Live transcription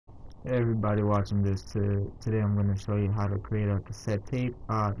Hey everybody watching this today I'm going to show you how to create a cassette tape.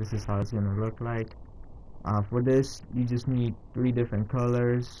 This is how it's going to look like. For this you just need three different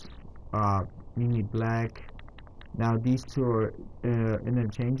colors. You need black. Now these two are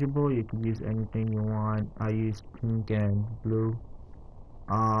interchangeable. You can use anything you want. I use pink and blue.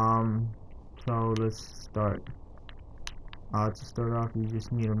 So let's start. To start off, you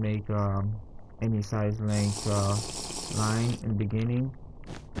just need to make any size length line in the beginning.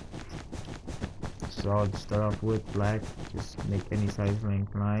 So I'll just start off with black. Just make any size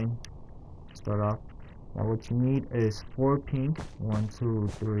length line. Start off. Now what you need is 4 pink. 1, 2,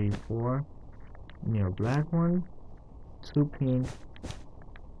 3, 4. You need a black one. 2 pink.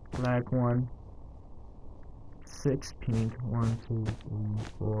 Black one. 6 pink. 1, 2, 3,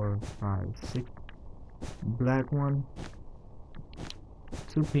 4, 5, 6. Black one.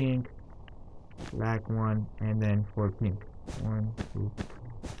 2 pink. Black one. And then 4 pink. 1, 2,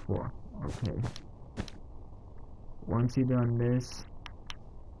 4. Okay. Once you've done this,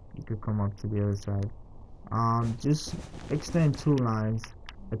 you could come up to the other side. Just extend 2 lines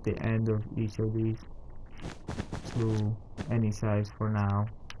at the end of each of these to any size for now.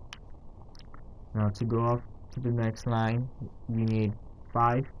 Now to go up to the next line, you need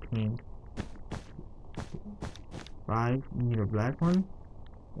 5 pink. 5, you need a black one.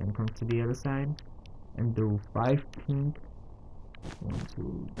 Then come to the other side and do 5 pink. 1,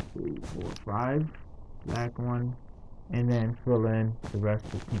 2, 3, 4, 5. Black one. And then fill in the rest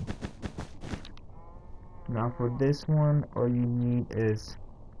of pink. Now for this one, all you need is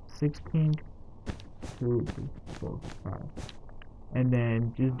 6 pink, 2, 3, 4, 5. And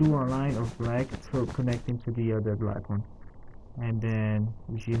then just do a line of black so connecting to the other black one. And then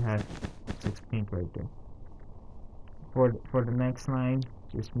you should have 6 pink right there. For the next line,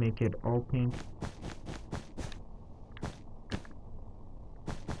 just make it all pink.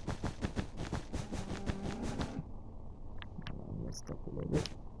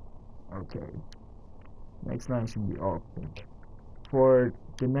 Okay, next line should be all pink. For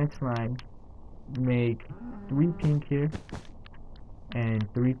the next line, make 3 pink here and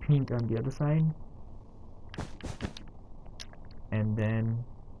 3 pink on the other side, and then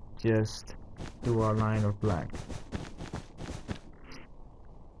just do a line of black.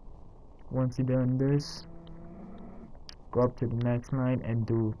 Once you're done this, go up to the next line and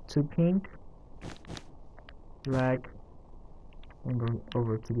do 2 pink, black, and go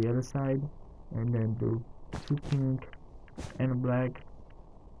over to the other side and then do 2 pink and a black,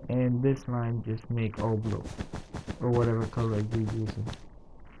 and this line just make all blue or whatever color you're using.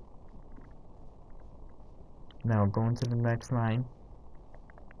 Now go into the next line,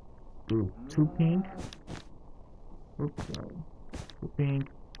 do 2 pink, oops, sorry, 2 pink,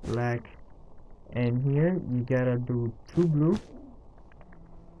 black, and here you gotta do 2 blue,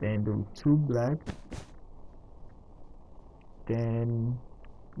 then do 2 black. Then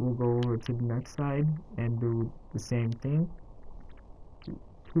we'll go over to the next side and do the same thing.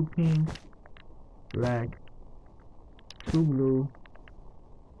 2 pink, black, 2 blue,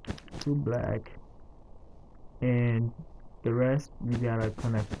 2 black, and the rest we gotta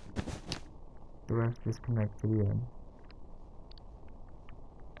connect. The rest just connect to the end.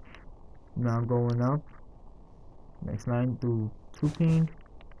 Now going up, next line, do 2 pink,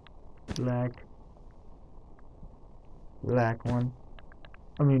 black,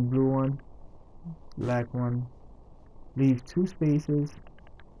 blue one, black one, leave 2 spaces,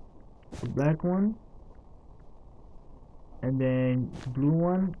 the black one, and then blue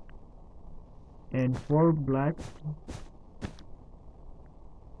one, and 4 black,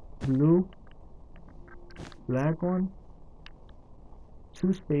 blue, black one,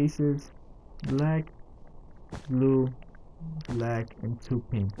 2 spaces, black, blue, black, and 2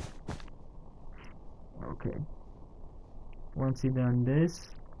 pink. Okay. Once you've done this,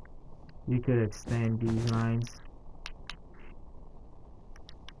 you could extend these lines.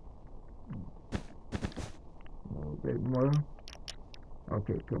 A little bit more.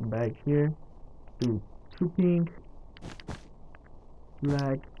 Okay, come back here. Do 2 pink,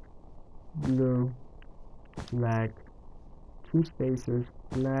 black, blue, black, 2 spaces,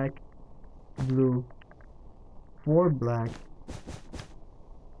 black, blue, 4 black,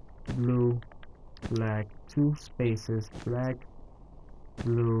 blue, black, 2 spaces, black,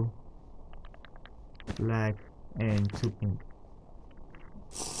 blue, black, and 2 pink.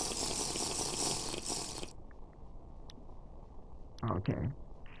 Okay,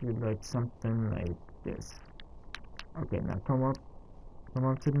 should look something like this. Okay, now come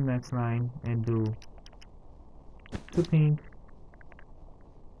up to the next line and do 2 pink,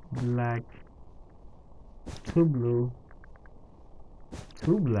 black, 2 blue,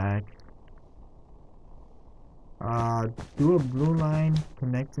 two black. Do a blue line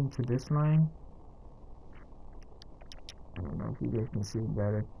connecting to this line. I don't know if you guys can see it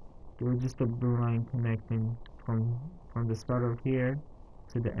better. Do just a blue line connecting from the start of here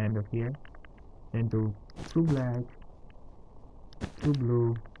to the end of here. Then do two black, two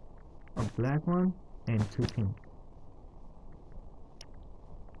blue, a black one, and two pink.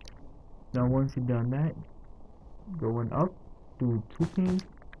 Now once you've done that, going up, do two pink,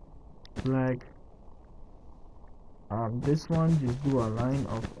 black. This one, just do a line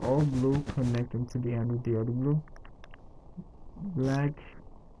of all blue connecting to the end of the other blue. Black,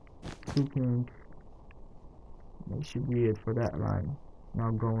 two pink. That should be it for that line.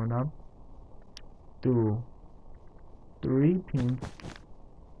 Now going up, do three pink.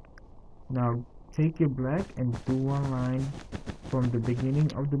 Now take your black and do one line from the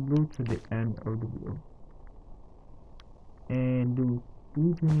beginning of the blue to the end of the blue. And do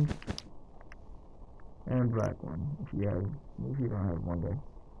two pink and black one if you don't have one there.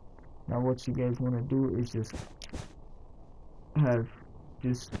 Now what you guys want to do is just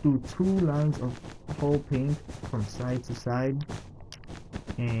do two lines of whole paint from side to side,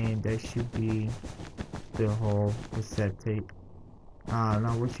 and that should be the whole cassette tape.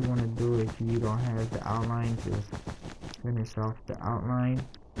 Now what you want to do, if you don't have the outline, just finish off the outline,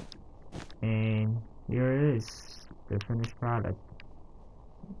 and here it is, the finished product.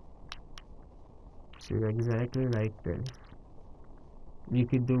 Should exactly like this. You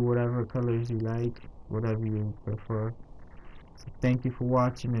can do whatever colors you like, whatever you prefer. So thank you for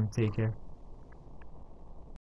watching and take care.